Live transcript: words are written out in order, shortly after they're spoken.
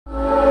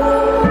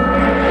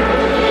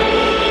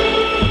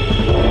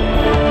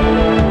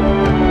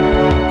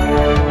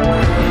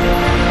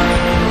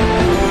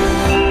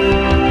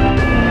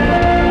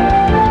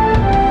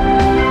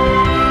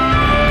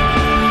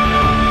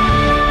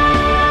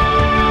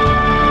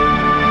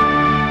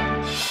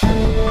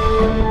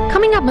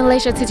up,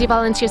 Malaysia City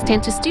volunteers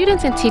tend to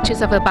students and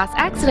teachers of a bus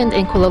accident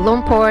in Kuala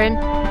Lumpur.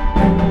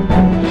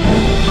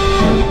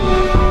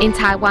 In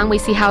Taiwan, we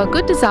see how a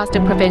good disaster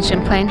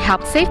prevention plan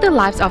helped save the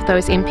lives of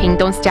those in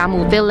Pingdong's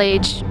Jiamu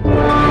village.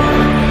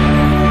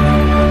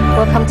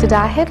 Welcome to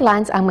DaAi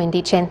Headlines. I'm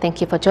Wendy Chen.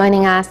 Thank you for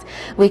joining us.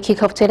 We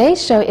kick off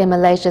today's show in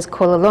Malaysia's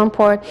Kuala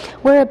Lumpur,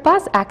 where a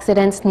bus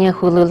accident near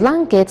Hulu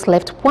Langit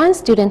left one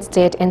student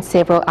dead and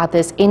several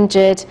others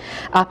injured.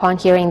 Upon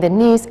hearing the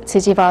news,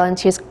 Tzu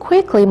volunteers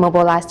quickly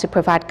mobilized to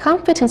provide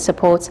comfort and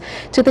support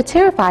to the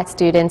terrified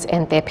students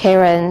and their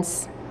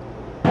parents.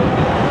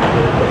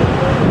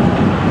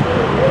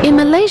 In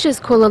Malaysia's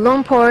Kuala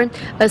Lumpur,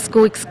 a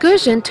school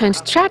excursion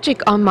turned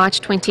tragic on March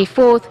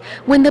 24th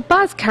when the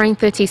bus carrying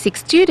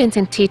 36 students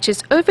and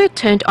teachers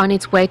overturned on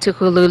its way to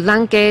Hulu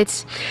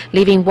Langit,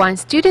 leaving one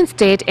student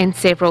dead and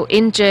several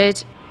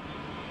injured.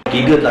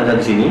 3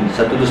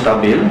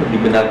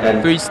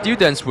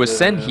 students were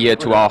sent here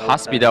to our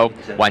hospital.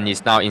 One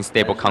is now in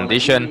stable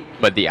condition,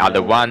 but the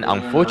other one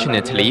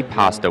unfortunately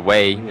passed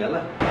away.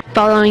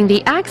 Following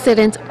the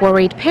accident,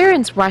 worried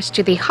parents rushed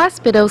to the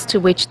hospitals to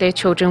which their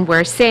children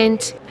were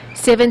sent.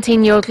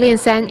 17-year-old Lian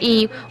San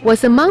Yi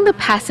was among the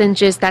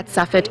passengers that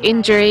suffered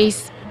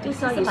injuries.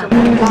 It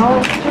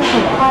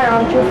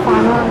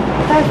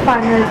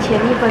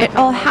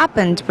all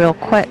happened real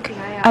quick.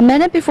 A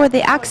minute before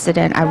the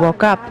accident, I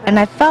woke up and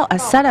I felt a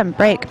sudden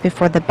brake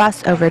before the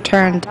bus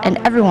overturned and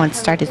everyone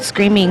started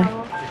screaming.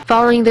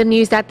 Following the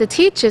news that the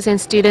teachers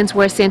and students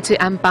were sent to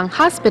Ampang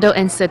Hospital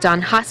and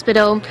Sedan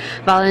Hospital,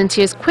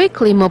 volunteers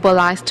quickly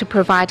mobilized to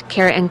provide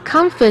care and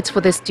comfort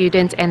for the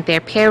students and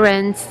their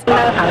parents.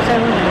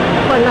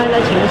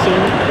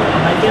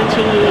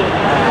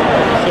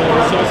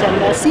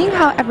 Seeing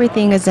how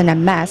everything is in a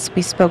mess,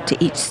 we spoke to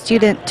each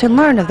student to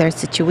learn of their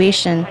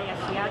situation.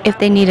 If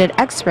they needed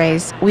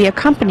x-rays, we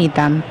accompanied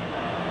them.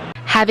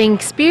 Having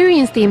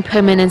experienced the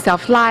impermanence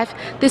of life,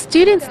 the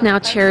students now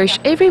cherish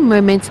every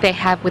moment they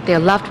have with their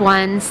loved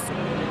ones.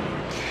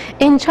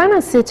 In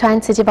China's Sichuan,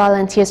 Tzu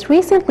volunteers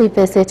recently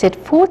visited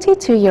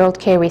 42-year-old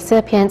care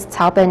recipient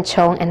Cao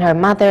Ben-chong and her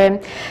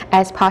mother.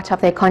 As part of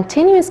their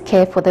continuous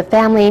care for the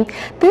family,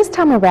 this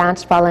time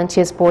around,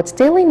 volunteers bought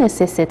daily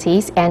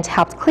necessities and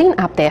helped clean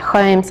up their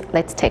homes.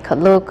 Let's take a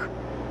look.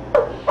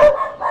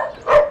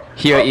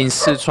 Here in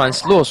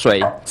Sichuan's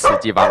Luoshui,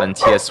 Tzu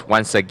volunteers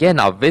once again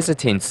are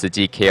visiting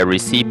Tzu care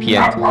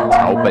recipient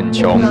Cao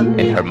Ben-chong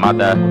and her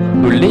mother,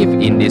 who live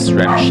in this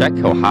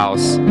ramshackle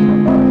house.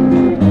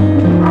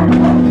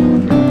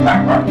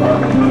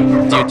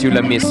 Due to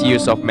the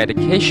misuse of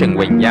medication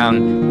when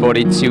young,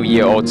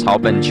 42-year-old Cao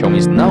Ben-chong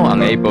is now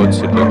unable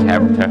to look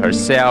after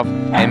herself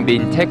and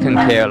being taken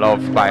care of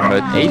by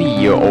her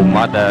 80-year-old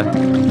mother.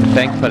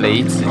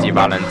 Thankfully, Tzu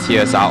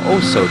volunteers are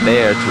also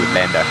there to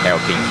lend a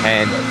helping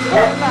hand.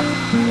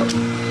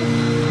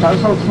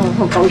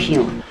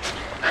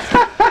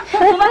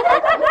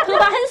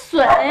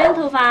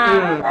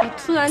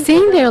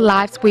 Seeing their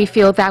lives, we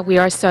feel that we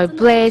are so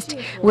blessed.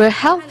 We're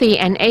healthy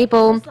and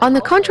able. On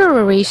the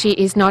contrary, she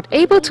is not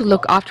able to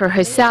look after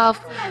herself.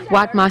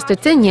 What Master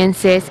Zheng Yan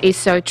says is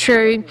so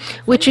true.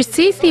 We should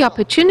seize the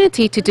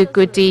opportunity to do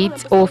good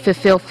deeds or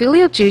fulfill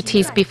filial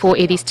duties before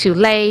it is too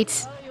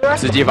late.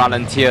 Tzu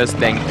volunteers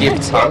then give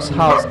Cao's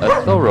house a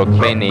thorough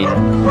cleaning.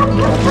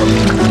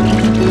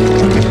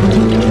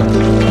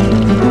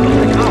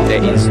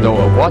 They install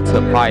a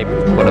water pipe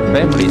for the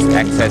family's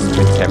access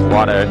to tap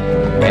water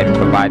and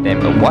provide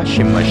them a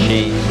washing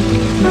machine.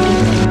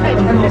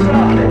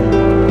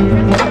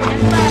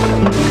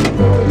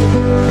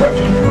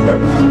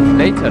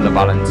 Later, the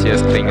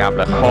volunteers clean up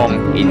the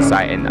home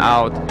inside and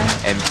out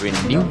and bring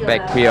new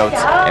bed quilts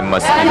and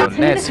mosquito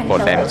nets for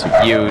them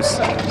to use.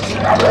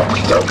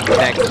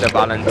 Next, the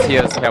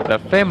volunteers help the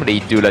family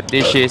do the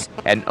dishes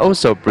and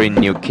also bring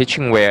new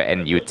kitchenware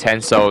and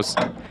utensils.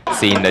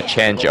 Seeing the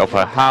change of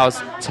her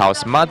house,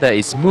 Cao's mother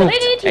is moved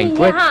and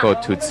grateful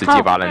to Tzu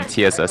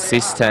volunteers'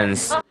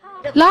 assistance.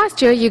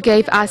 Last year, you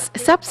gave us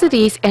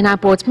subsidies and I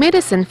bought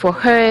medicine for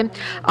her.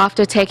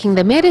 After taking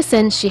the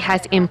medicine, she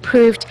has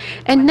improved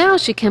and now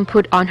she can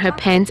put on her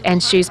pants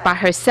and shoes by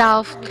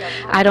herself.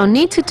 I don't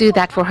need to do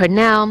that for her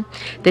now.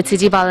 The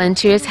Tzu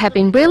volunteers have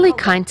been really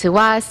kind to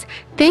us.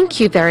 Thank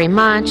you very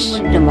much.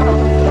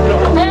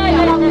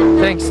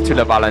 Thanks to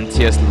the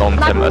volunteers'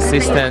 long-term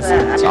assistance,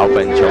 Cao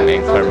Ben-chong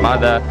and her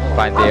mother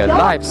find their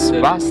lives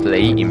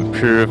vastly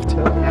improved.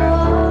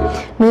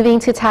 Moving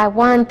to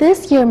Taiwan,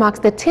 this year marks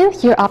the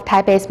 10th year of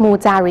Taipei's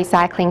Muzha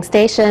recycling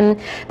station.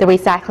 The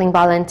recycling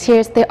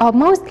volunteers, they are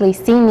mostly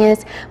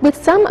seniors,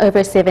 with some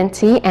over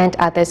 70 and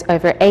others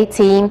over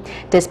 80.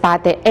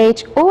 Despite their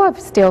age, all are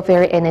still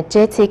very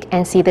energetic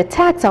and see the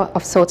task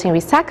of sorting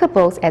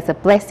recyclables as a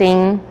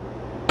blessing.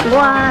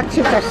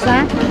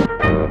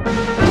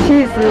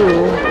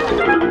 73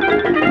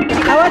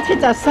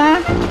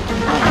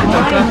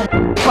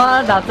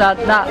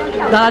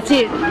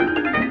 70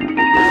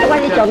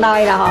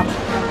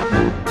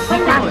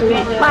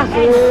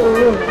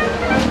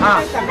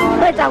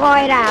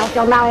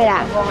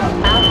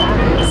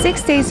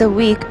 6 days a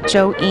week,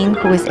 Jo In,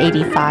 who is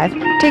 85,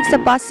 takes a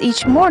bus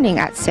each morning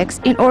at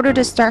 6 in order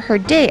to start her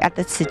day at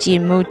the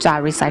Tsuji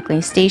Muja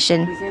recycling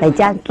station.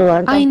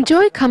 I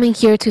enjoy coming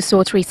here to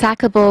sort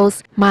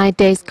recyclables. My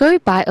days go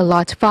by a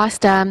lot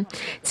faster.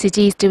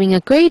 Tsuji is doing a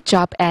great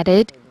job at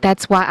it.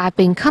 That's why I've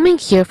been coming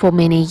here for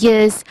many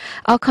years.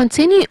 I'll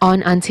continue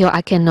on until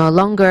I can no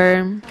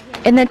longer.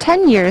 In the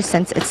 10 years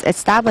since its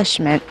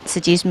establishment,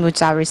 Tsuji's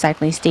Muja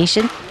recycling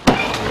station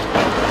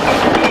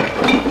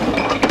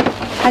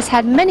has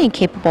had many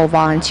capable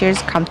volunteers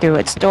come through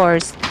its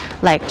doors,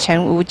 like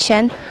Chen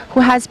Wuqian, who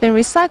has been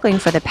recycling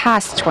for the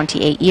past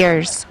 28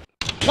 years.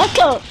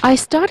 I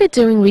started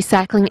doing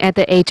recycling at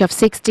the age of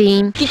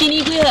 16.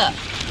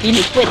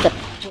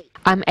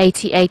 I'm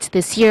 88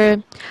 this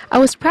year. I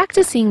was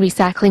practicing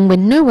recycling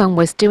when no one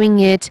was doing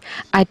it.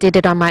 I did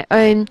it on my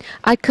own.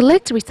 I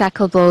collect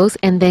recyclables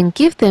and then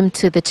give them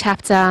to the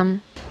chapter.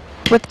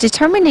 With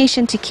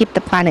determination to keep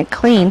the planet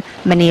clean,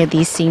 many of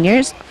these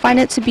seniors find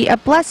it to be a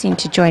blessing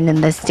to join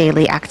in this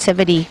daily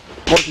activity.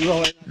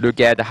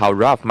 Look at how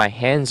rough my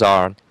hands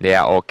are. They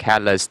are all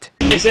calloused.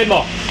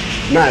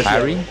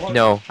 Tiring?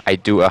 No, I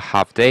do a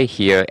half day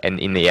here, and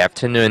in the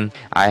afternoon,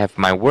 I have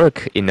my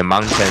work in the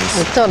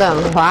mountains.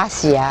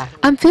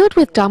 I'm filled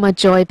with Dharma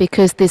joy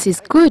because this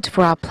is good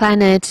for our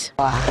planet.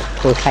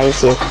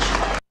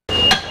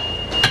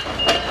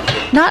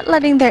 Not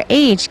letting their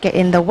age get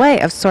in the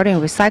way of sorting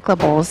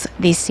recyclables,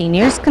 these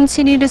seniors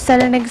continue to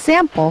set an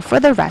example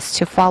for the rest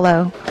to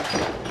follow.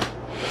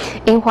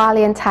 In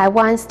Hualien,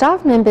 Taiwan,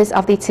 staff members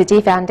of the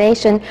Tsuji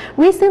Foundation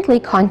recently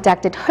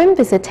conducted home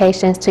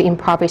visitations to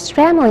impoverished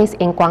families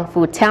in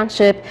Guangfu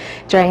Township.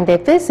 During their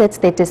visits,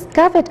 they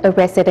discovered a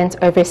resident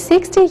over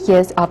 60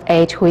 years of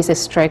age who is a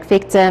stroke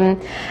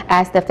victim.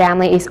 As the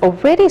family is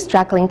already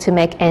struggling to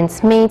make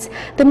ends meet,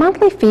 the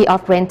monthly fee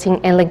of renting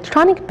an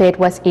electronic bed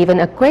was even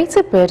a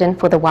greater burden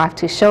for the wife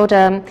to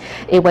shoulder.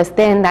 It was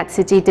then that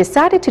Tsuji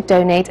decided to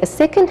donate a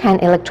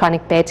second-hand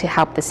electronic bed to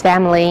help this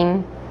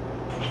family.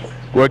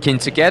 Working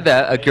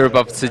together, a group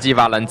of Tsuji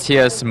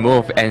volunteers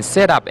moved and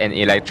set up an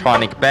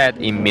electronic bed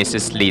in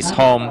Mrs. Lee's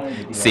home.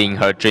 Seeing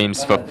her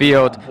dreams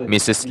fulfilled,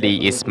 Mrs.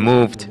 Lee is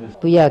moved.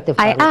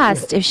 I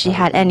asked if she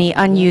had any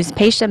unused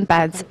patient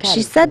beds.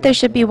 She said there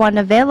should be one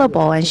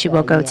available and she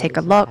will go take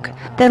a look.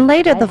 Then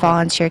later the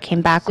volunteer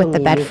came back with the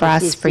bed for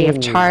us free of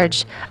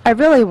charge. I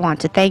really want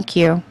to thank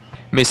you.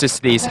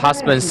 Mrs. Lee's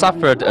husband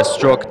suffered a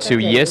stroke 2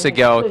 years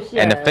ago,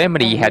 and the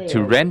family had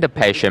to rent a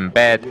patient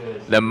bed.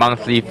 The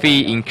monthly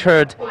fee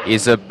incurred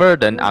is a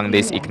burden on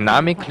this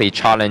economically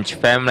challenged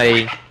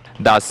family.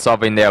 Thus,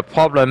 solving their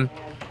problem,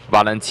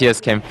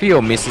 volunteers can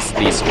feel Mrs.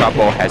 Lee's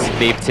trouble has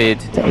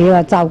lifted.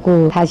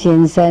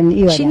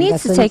 She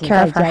needs to take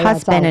care of her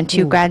husband and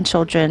 2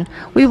 grandchildren.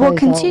 We will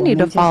continue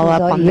to follow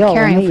up on the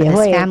caring for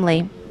this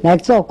family.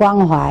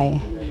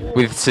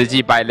 With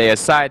Tsuji by their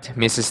side,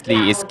 Mrs.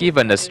 Lee is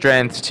given the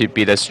strength to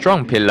be the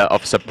strong pillar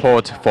of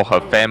support for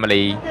her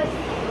family.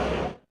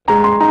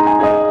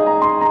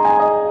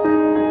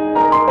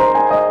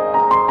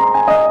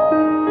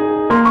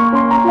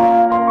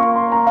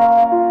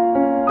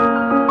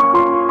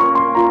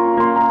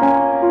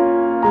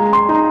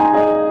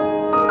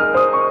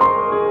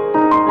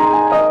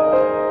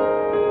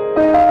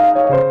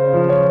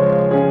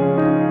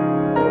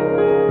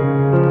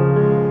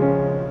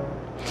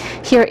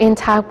 Here in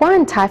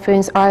Taiwan,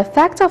 typhoons are a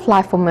fact of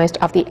life for most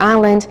of the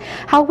island.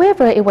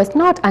 However, it was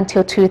not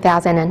until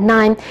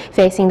 2009,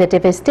 facing the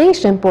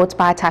devastation brought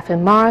by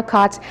Typhoon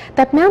Morakot,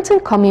 that mountain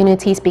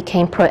communities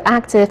became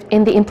proactive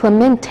in the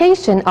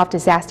implementation of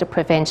disaster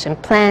prevention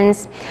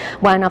plans.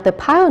 One of the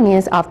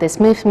pioneers of this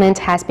movement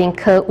has been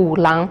Ke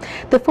Wulang,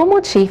 the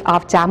former chief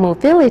of Jiamu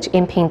village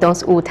in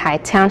Pingdong's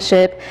Wutai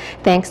Township.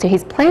 Thanks to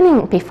his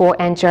planning before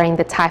and during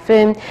the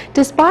typhoon,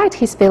 despite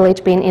his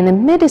village being in the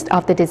midst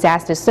of the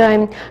disaster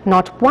zone,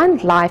 not one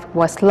life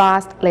was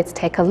lost. Let's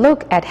take a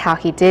look at how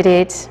he did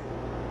it.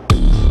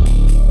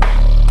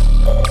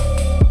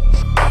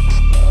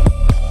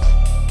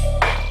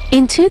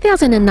 In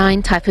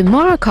 2009, Typhoon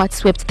Morakot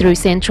swept through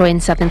central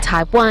and southern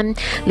Taiwan,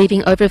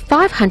 leaving over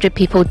 500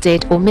 people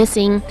dead or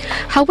missing.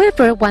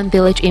 However, one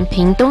village in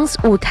Pingdong's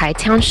Wutai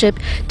Township,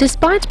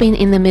 despite being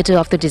in the middle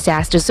of the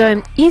disaster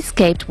zone,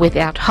 escaped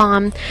without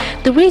harm.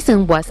 The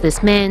reason was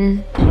this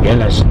man.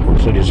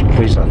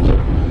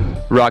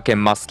 Rock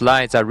and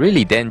mudslides are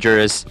really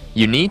dangerous.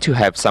 You need to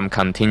have some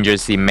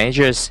contingency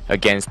measures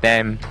against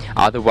them,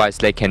 otherwise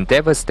they can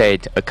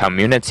devastate a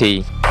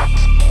community.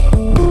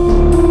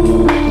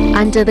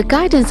 Under the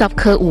guidance of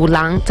Ke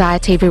Wulang, DaAi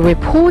TV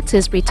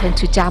reporters returned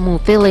to Jiamu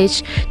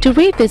village to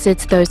revisit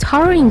those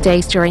harrowing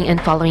days during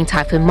and following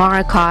Typhoon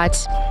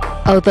Morakot.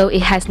 Although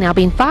it has now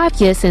been 5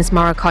 years since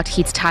Morakot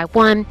hit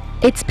Taiwan,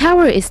 its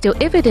power is still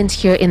evident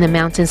here in the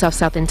mountains of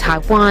southern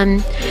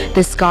Taiwan.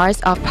 The scars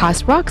of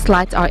past rock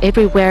slides are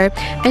everywhere,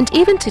 and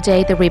even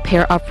today the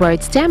repair of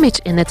roads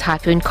damaged in the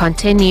typhoon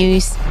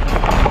continues.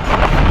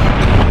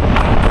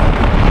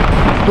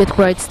 With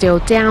roads still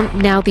down,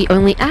 now the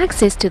only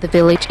access to the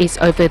village is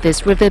over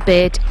this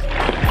riverbed.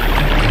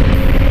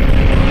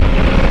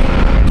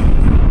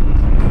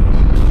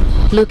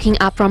 Looking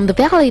up from the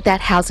valley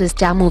that houses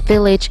Damu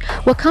village,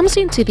 what comes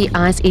into the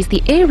eyes is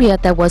the area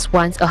that was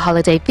once a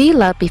holiday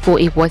villa before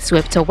it was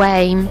swept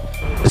away.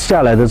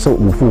 下来的是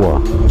5户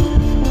啊，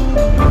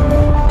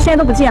现在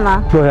都不见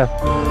了。对啊，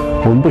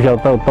我们不晓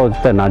得到底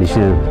在哪里，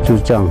现在就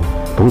是这样，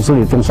土石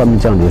里从上面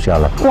这样流下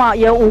来。哇，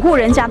有5户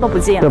人家都不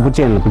见了。对，不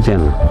见了，不见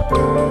了。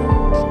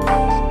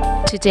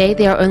 Today,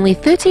 there are only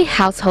 30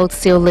 households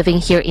still living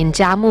here in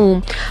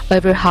Damu.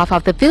 Over half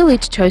of the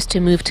village chose to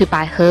move to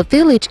Baihe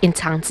village in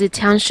Changzi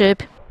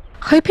Township,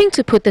 hoping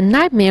to put the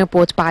nightmare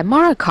brought by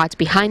Maracot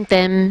behind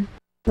them.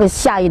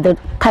 下雨的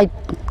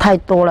太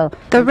多了。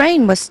 The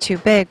rain was too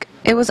big.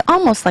 It was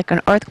almost like an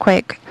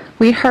earthquake.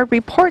 We heard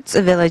reports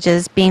of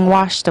villages being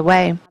washed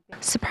away.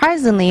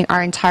 Surprisingly,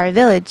 our entire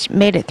village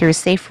made it through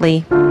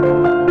safely.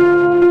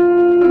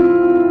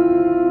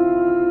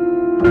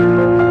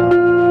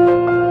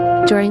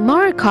 During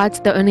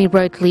Maracot, the only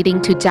road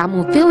leading to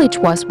Damu village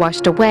was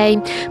washed away,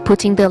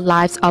 putting the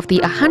lives of the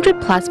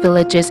 100-plus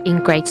villagers in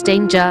great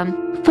danger.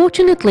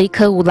 Fortunately,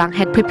 Ke Wulang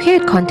had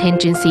prepared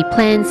contingency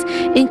plans,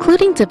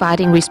 including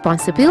dividing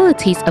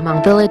responsibilities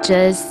among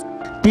villagers.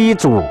 第一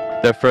组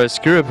The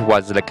first group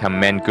was the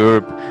command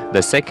group.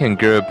 The second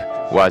group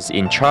was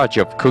in charge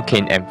of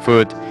cooking and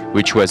food,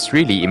 which was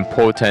really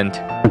important.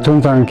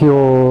 村长给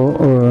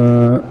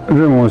我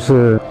任务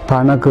是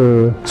把那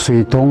个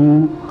水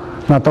桶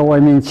拿到外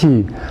面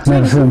去，那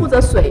个是负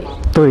责水。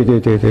对对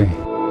对对。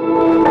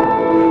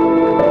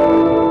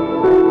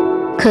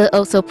 Ke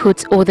also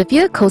puts all the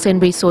vehicles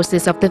and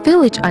resources of the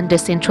village under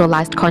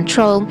centralized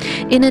control,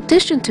 in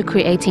addition to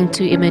creating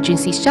 2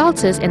 emergency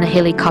shelters and a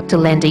helicopter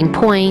landing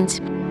point.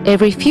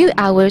 Every few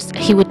hours,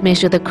 he would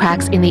measure the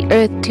cracks in the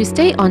earth to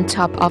stay on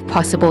top of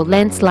possible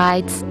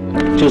landslides.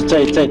 就是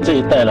这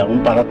一带了，我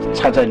们把它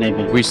插在那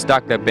边。 We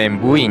stuck the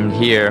bamboo in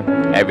here.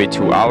 Every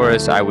 2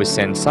 hours, I would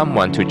send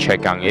someone to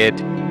check on it.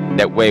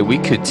 That way we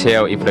could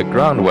tell if the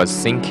ground was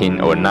sinking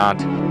or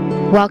not.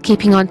 While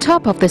keeping on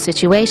top of the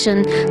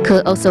situation,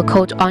 Ke also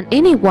called on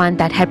anyone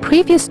that had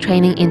previous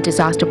training in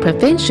disaster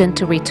prevention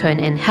to return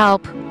and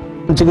help.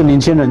 这个年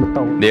轻人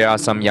There are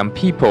some young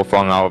people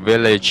from our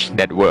village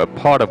that were a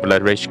part of the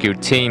rescue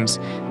teams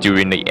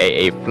during the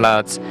AA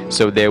floods,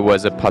 so there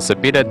was a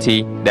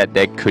possibility that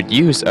they could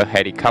use a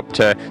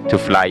helicopter to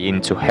fly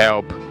in to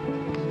help.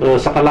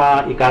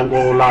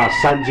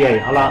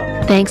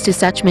 Thanks to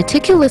such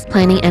meticulous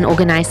planning and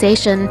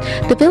organization,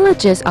 the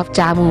villagers of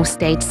Damu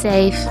stayed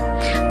safe.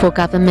 For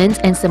governments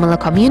and similar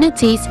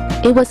communities,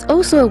 it was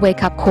also a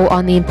wake-up call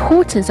on the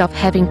importance of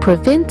having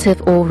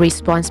preventive or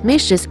response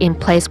measures in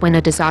place when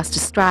a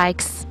disaster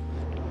strikes.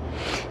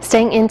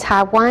 Staying in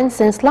Taiwan,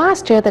 since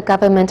last year, the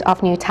government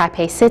of New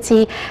Taipei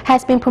City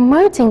has been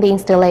promoting the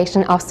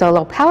installation of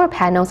solar power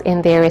panels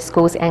in various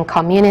schools and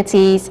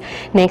communities.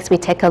 Next, we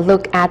take a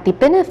look at the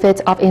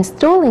benefits of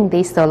installing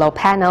these solar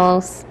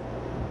panels.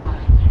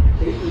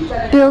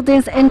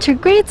 Buildings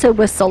integrated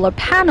with solar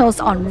panels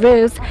on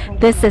roofs.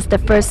 This is the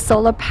first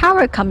solar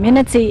power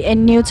community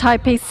in New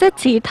Taipei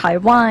City,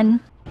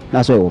 Taiwan.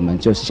 那所以我们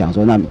就是想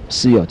说，那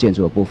私有建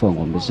筑的部分，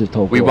我们是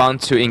透过 We want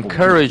to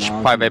encourage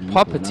private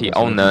property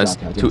owners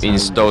to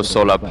install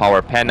solar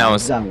power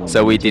panels,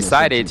 so we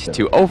decided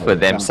to offer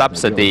them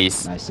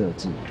subsidies.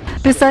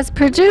 Besides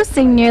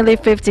producing nearly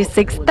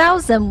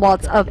 56,000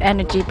 watts of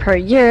energy per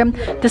year,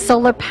 the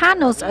solar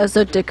panels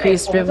also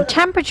decrease room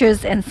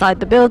temperatures inside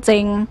the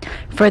building.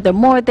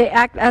 Furthermore, they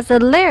act as a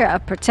layer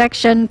of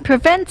protection,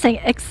 preventing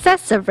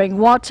excessive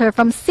rainwater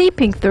from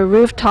seeping through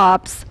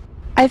rooftops.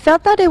 I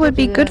felt that it would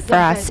be good for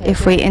us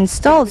if we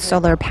installed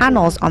solar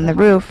panels on the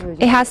roof.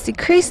 It has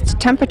decreased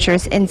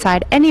temperatures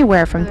inside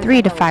anywhere from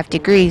 3 to 5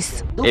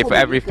 degrees. If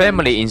every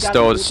family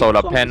installed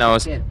solar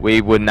panels, we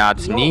would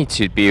not need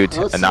to build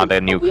another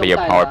nuclear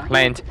power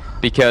plant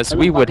because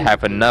we would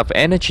have enough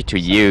energy to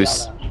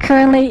use.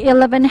 Currently,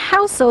 11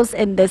 households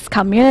in this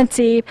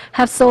community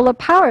have solar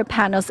power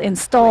panels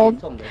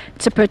installed.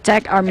 To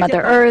protect our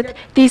Mother Earth,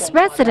 these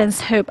residents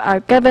hope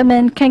our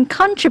government can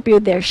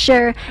contribute their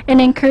share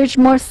and encourage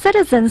more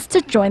citizens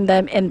to join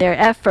them in their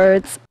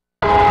efforts.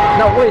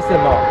 那为什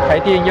么台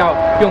电要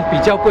用比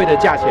较贵的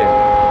价钱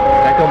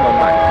来跟我们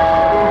买？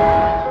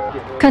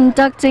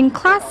 Conducting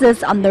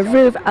classes on the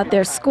roof of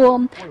their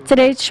school,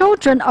 today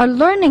children are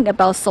learning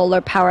about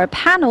solar power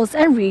panels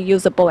and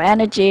reusable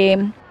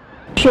energy.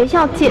 学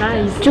校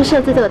就设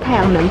置这个太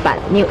阳能板，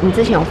你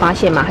之前有发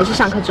现吗？还是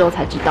上课之后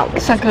才知道的？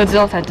上课之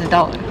后才知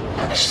道的。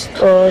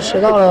学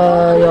到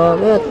了有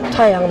没有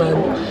太阳能，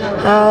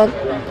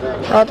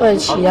它对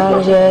其他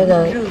那些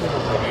的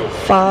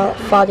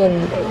发电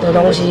的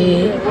东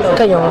西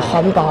更有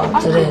环保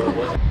之类的。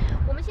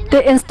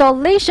 The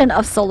installation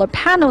of solar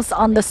panels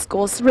on the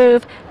school's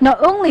roof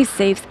not only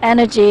saves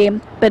energy,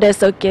 but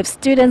also gives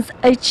students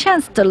a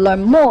chance to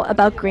learn more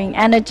about green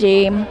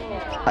energy.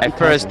 At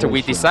first,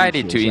 we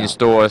decided to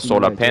install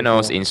solar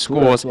panels in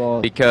schools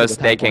because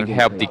they can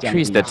help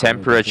decrease the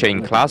temperature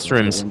in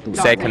classrooms.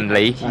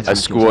 Secondly, a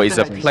school is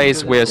a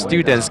place where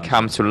students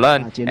come to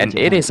learn, and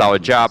it is our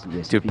job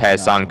to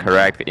pass on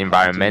correct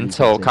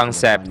environmental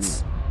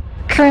concepts.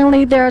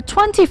 Currently, there are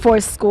 24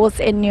 schools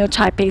in New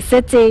Taipei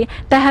City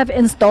that have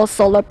installed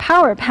solar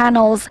power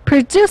panels,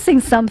 producing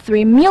some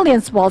 3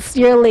 million watts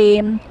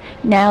yearly.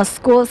 Now,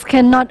 schools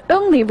can not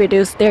only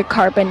reduce their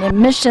carbon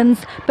emissions,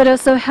 but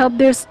also help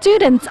their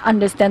students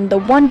understand the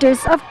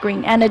wonders of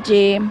green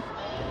energy.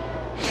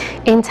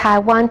 In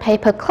Taiwan,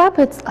 paper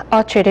couplets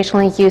are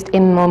traditionally used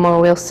in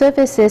memorial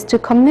services to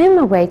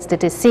commemorate the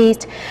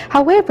deceased.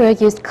 However,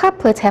 used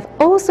couplets have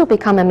also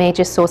become a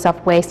major source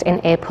of waste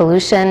and air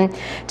pollution.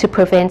 To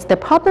prevent the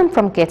problem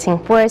from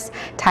getting worse,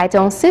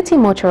 Taichung City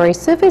Mortuary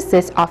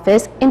Services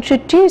Office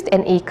introduced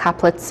an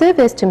e-couplet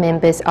service to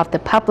members of the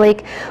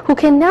public who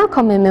can now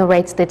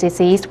commemorate the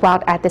deceased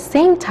while at the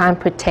same time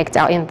protect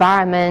our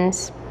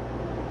environment.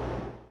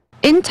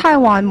 In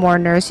Taiwan,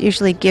 mourners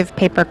usually give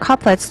paper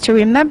couplets to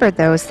remember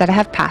those that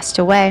have passed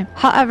away.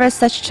 However,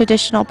 such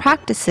traditional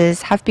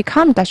practices have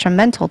become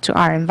detrimental to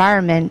our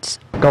environment.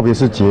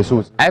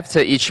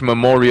 After each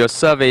memorial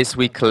service,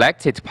 we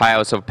collected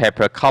piles of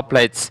paper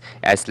couplets.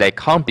 As they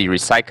can't be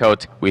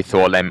recycled, we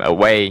throw them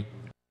away.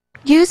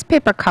 Used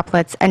paper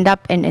couplets end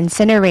up in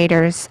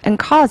incinerators and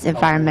cause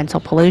environmental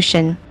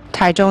pollution.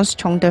 Taichung's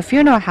Chongde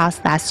Funeral House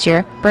last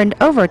year burned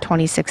over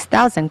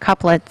 26,000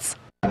 couplets.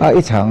 A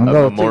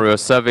memorial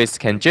service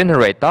can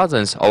generate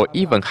dozens or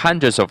even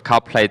hundreds of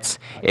couplets.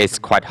 It's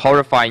quite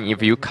horrifying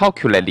if you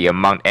calculate the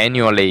amount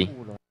annually.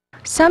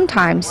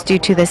 Sometimes, due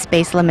to the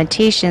space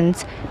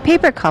limitations,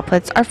 paper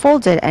couplets are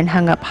folded and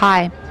hung up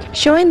high,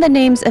 showing the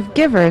names of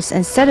givers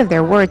instead of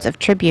their words of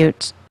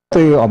tribute.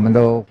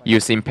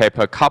 Using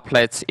paper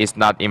couplets is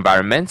not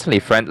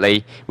environmentally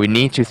friendly. We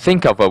need to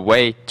think of a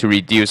way to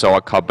reduce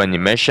our carbon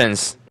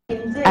emissions.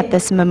 At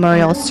this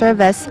memorial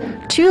service,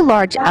 2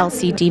 large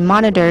LCD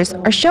monitors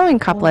are showing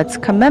couplets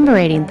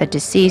commemorating the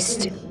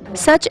deceased.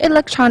 Such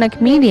electronic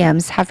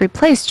mediums have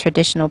replaced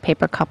traditional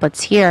paper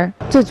couplets here.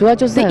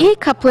 The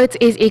e-couplet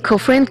is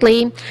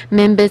eco-friendly.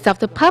 Members of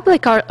the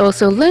public are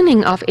also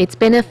learning of its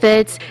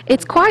benefits.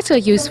 It's quite a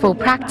useful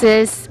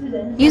practice.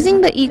 Using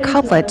the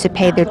e-couplet to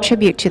pay their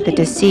tribute to the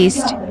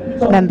deceased,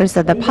 members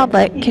of the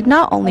public can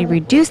not only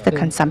reduce the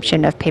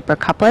consumption of paper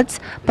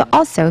couplets, but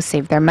also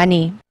save their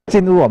money.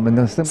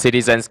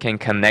 Citizens can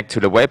connect to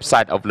the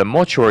website of the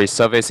Mortuary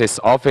Services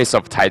Office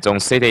of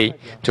Taichung City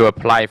to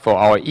apply for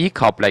our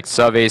e-couplet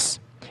service.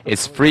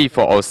 It's free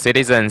for all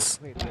citizens.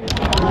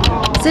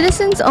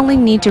 Citizens only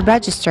need to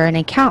register an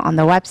account on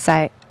the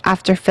website.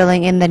 After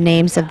filling in the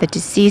names of the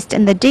deceased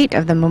and the date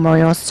of the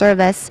memorial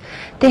service,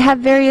 they have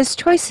various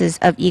choices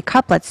of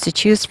e-couplets to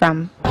choose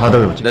from.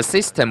 The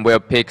system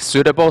will pick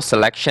suitable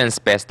selections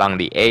based on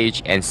the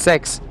age and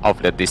sex of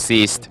the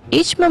deceased.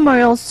 Each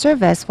memorial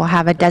service will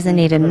have a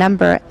designated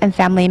number, and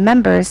family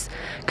members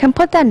can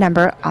put that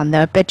number on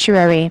the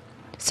obituary,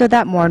 so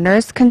that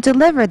mourners can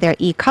deliver their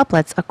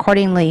e-couplets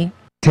accordingly.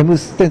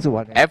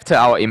 After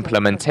our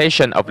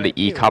implementation of the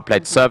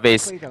e-couplet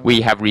service,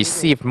 we have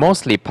received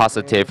mostly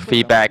positive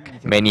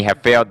feedback. Many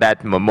have felt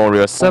that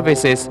memorial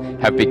services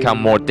have become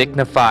more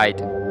dignified.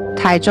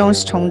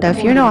 Taichung's Chongde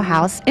Funeral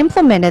House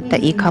implemented the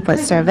e-couplet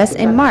service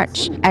in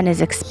March and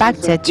is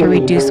expected to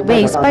reduce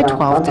waste by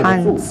 12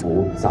 tons.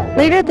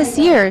 Later this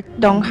year,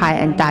 Donghai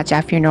and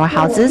Dajia funeral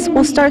houses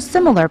will start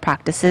similar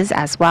practices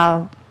as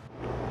well.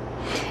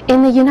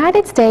 In the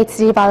United States,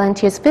 city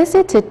volunteers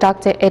visited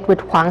Dr. Edward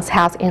Huang's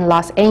house in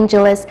Los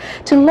Angeles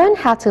to learn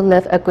how to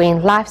live a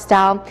green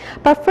lifestyle.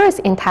 But first,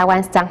 in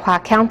Taiwan's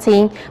Changhua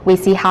County, we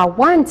see how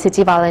one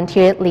city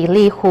volunteer, Li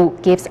Lihu,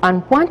 gives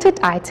unwanted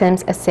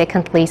items a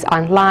second lease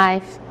on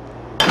life.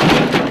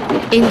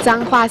 In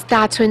Zhanghua's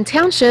Dachun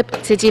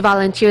Township, city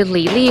volunteer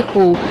Li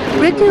Lihu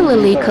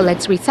regularly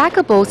collects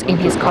recyclables in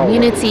his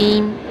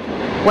community.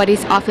 What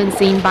is often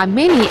seen by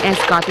many as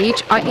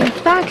garbage are in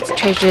fact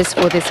treasures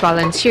for this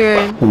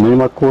volunteer.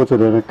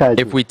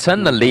 If we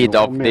turn the lid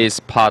of this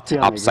pot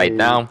upside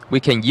down, we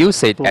can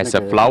use it as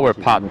a flower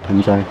pot.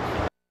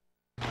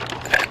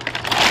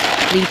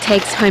 Li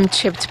takes home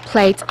chipped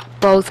plates,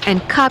 bowls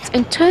and cups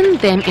and turns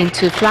them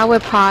into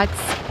flower pots.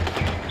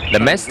 The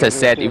master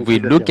said if we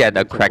look at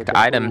a cracked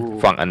item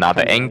from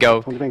another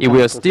angle, it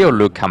will still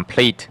look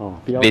complete.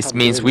 This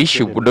means we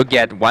should look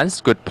at one's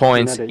good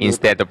points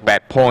instead of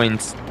bad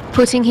points.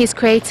 Putting his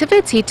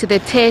creativity to the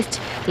test,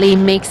 Li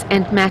mixes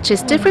and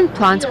matches different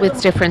plants with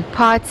different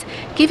pots,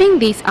 giving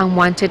these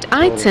unwanted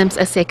items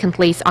a second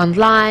lease on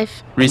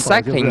life.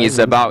 Recycling is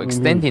about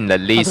extending the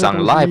lease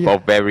on life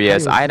of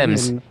various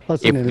items.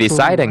 If this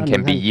item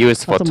can be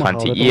used for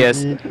 20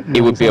 years,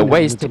 it would be a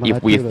waste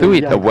if we threw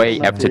it away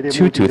after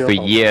 2 to 3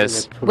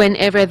 years.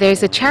 Whenever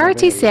there's a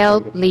charity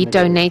sale, Li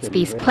donates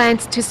these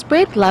plants to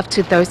spread love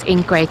to those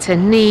in greater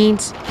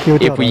need.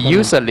 If we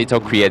use a little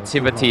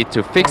creativity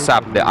to fix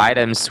up the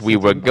items we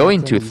were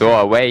going to throw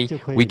away,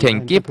 we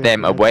can give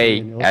them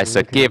away as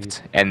a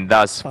gift and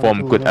thus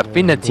form good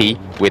affinity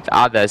with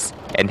others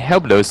and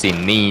help those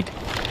in need.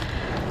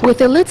 With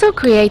a little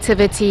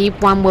creativity,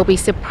 one will be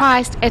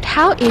surprised at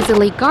how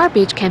easily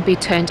garbage can be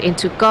turned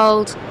into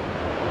gold.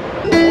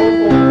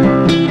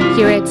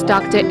 Here at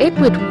Dr.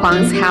 Edward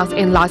Huang's house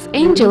in Los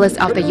Angeles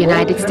of the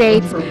United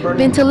States,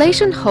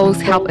 ventilation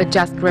holes help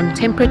adjust room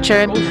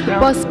temperature,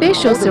 while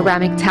special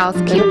ceramic tiles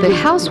keep the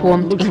house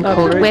warm in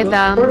cold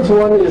weather. First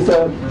one is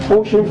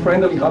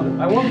ocean-friendly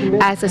color.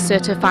 As a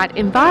certified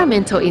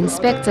environmental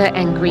inspector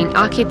and green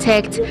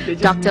architect,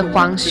 Dr.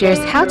 Huang shares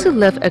how to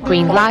live a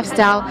green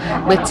lifestyle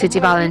with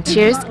Tzu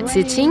volunteers,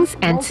 Tzu Qings,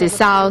 and Tzu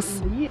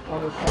Saos.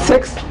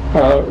 6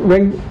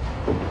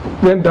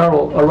 rain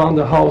barrel around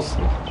the house.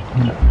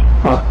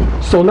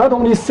 So not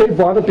only save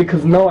water,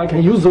 because now I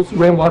can use those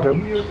rainwater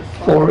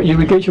for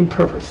irrigation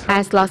purpose.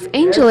 As Los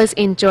Angeles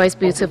enjoys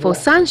beautiful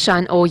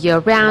sunshine all year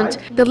round,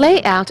 the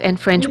layout and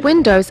French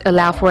windows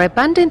allow for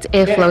abundant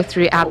airflow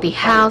throughout the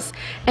house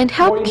and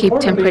help keep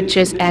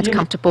temperatures at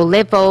comfortable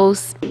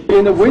levels.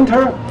 In the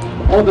winter,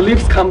 all the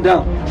leaves come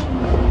down.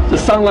 The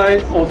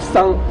sunlight or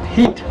sun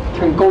heat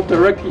can go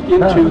directly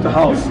into the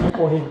house.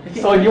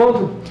 So you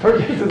want to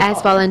purchase this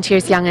As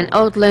volunteers young and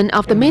old learn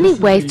of the many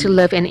ways to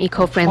live an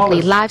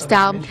eco-friendly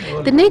lifestyle,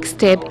 the next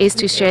step is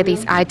to share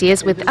these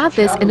ideas with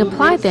others and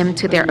apply them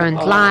to their own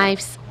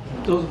lives.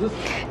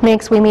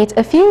 Next, we meet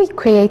a few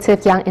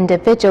creative young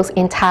individuals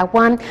in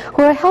Taiwan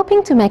who are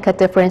helping to make a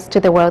difference to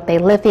the world they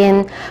live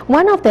in.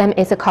 One of them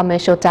is a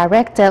commercial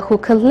director who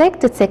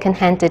collected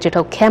second-hand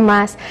digital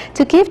cameras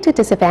to give to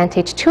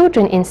disadvantaged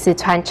children in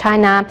Sichuan,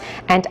 China.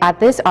 And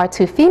others are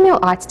two female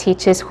arts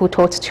teachers who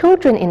taught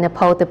children in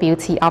Nepal the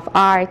beauty of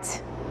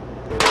art.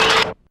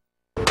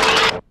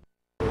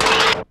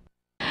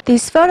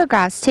 These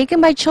photographs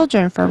taken by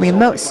children from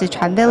remote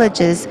Sichuan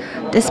villages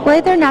display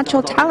their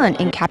natural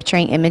talent in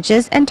capturing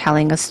images and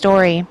telling a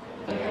story.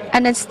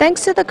 And it's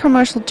thanks to the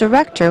commercial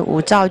director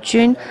Wu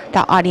Zhaojun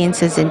that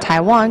audiences in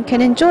Taiwan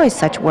can enjoy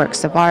such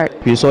works of art.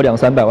 2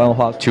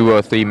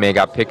 or 3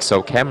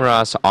 megapixel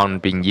cameras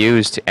aren't being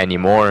used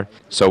anymore,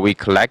 so we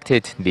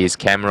collected these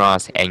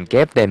cameras and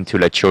gave them to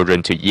the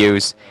children to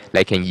use.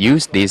 They can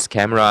use these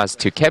cameras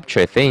to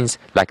capture things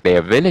like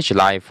their village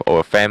life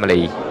or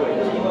family.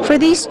 For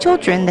these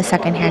children, the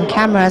second-hand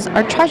cameras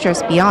are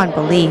treasures beyond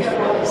belief.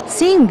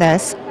 Seeing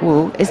this,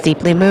 Wu is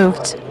deeply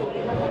moved.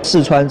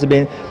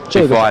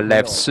 Before I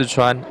left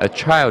Sichuan, a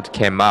child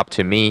came up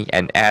to me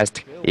and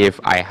asked if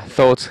I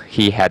thought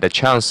he had a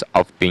chance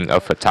of being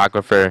a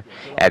photographer.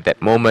 At that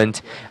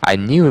moment, I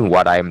knew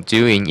what I am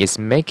doing is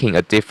making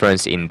a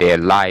difference in their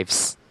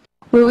lives.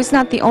 Wu is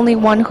not the only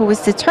one who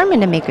is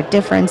determined to make a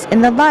difference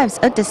in the lives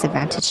of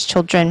disadvantaged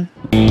children.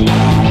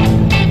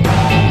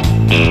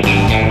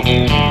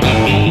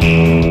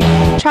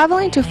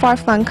 Traveling to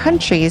far-flung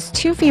countries,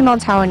 2 female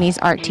Taiwanese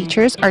art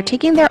teachers are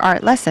taking their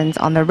art lessons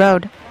on the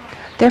road.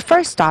 Their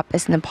first stop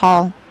is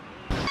Nepal.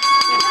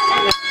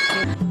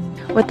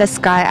 With the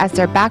sky as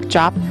their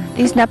backdrop,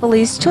 these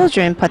Nepalese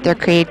children put their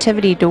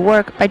creativity to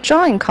work by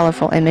drawing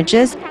colorful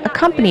images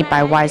accompanied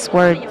by wise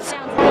words.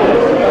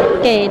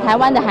 They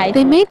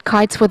made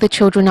cards for the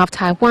children of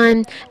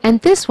Taiwan,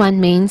 and this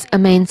one means a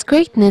man's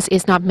greatness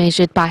is not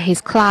measured by his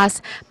class,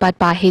 but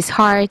by his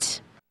heart.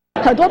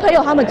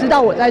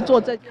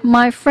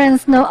 My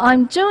friends know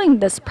I'm doing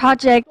this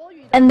project,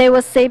 and they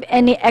will save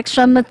any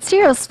extra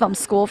materials from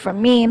school for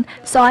me,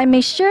 so I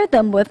may share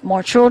them with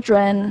more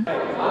children.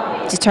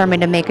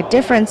 Determined to make a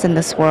difference in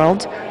this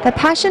world, the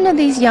passion of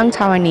these young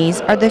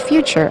Taiwanese are the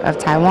future of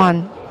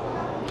Taiwan.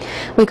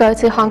 We go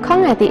to Hong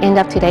Kong at the end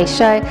of today's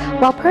show.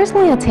 While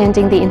personally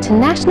attending the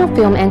International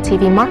Film and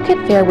TV Market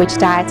Fair, which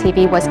DaAi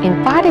TV was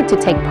invited to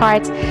take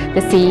part,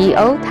 the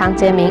CEO, Tang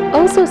Jieming,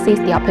 also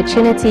seized the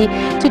opportunity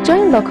to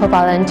join local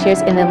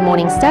volunteers in the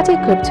morning study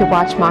group to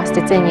watch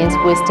Master Zheng Yan's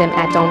Wisdom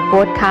at Dawn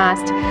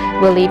broadcast.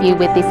 We'll leave you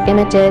with these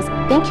images.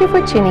 Thank you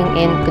for tuning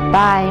in.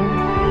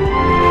 Goodbye.